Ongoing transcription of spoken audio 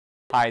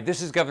Hi,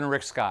 this is Governor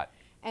Rick Scott.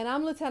 And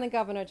I'm Lieutenant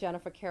Governor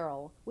Jennifer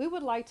Carroll. We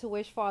would like to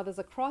wish fathers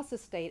across the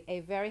state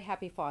a very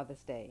happy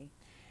Father's Day.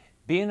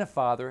 Being a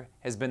father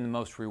has been the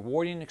most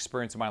rewarding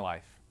experience of my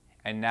life.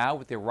 And now,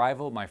 with the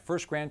arrival of my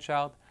first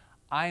grandchild,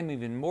 I am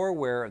even more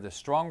aware of the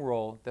strong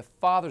role that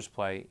fathers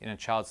play in a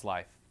child's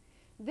life.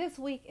 This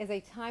week is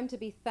a time to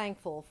be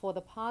thankful for the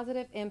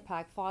positive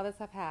impact fathers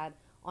have had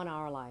on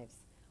our lives.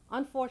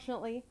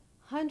 Unfortunately,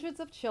 hundreds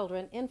of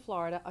children in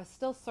Florida are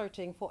still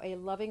searching for a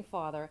loving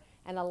father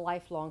and a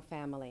lifelong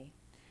family.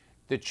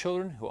 The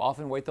children who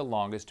often wait the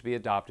longest to be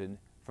adopted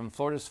from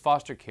Florida's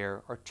foster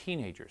care are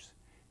teenagers,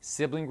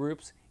 sibling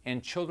groups,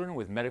 and children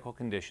with medical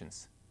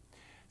conditions.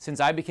 Since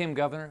I became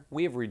governor,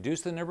 we have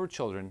reduced the number of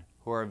children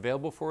who are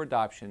available for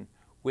adoption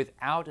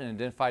without an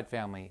identified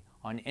family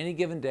on any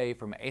given day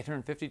from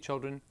 850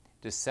 children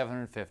to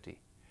 750.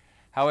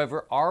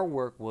 However, our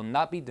work will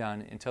not be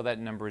done until that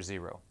number is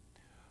zero.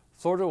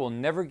 Florida will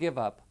never give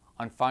up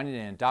on finding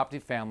an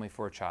adoptive family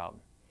for a child.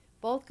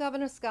 Both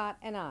Governor Scott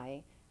and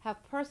I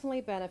have personally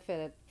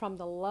benefited from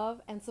the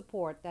love and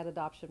support that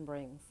adoption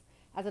brings.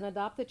 As an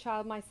adopted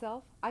child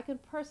myself, I can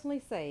personally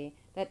say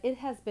that it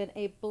has been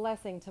a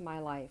blessing to my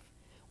life.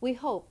 We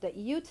hope that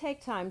you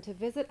take time to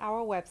visit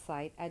our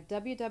website at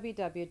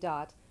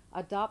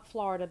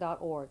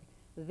www.adoptflorida.org.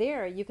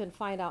 There you can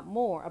find out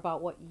more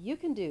about what you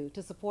can do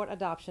to support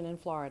adoption in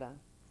Florida.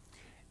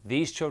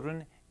 These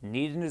children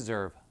need and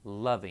deserve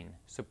loving,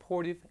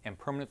 supportive, and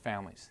permanent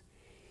families.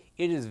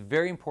 It is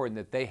very important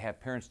that they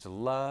have parents to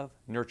love,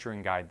 nurture,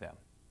 and guide them.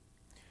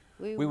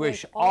 We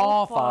wish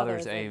all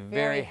fathers a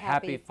very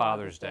happy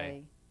Father's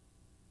Day.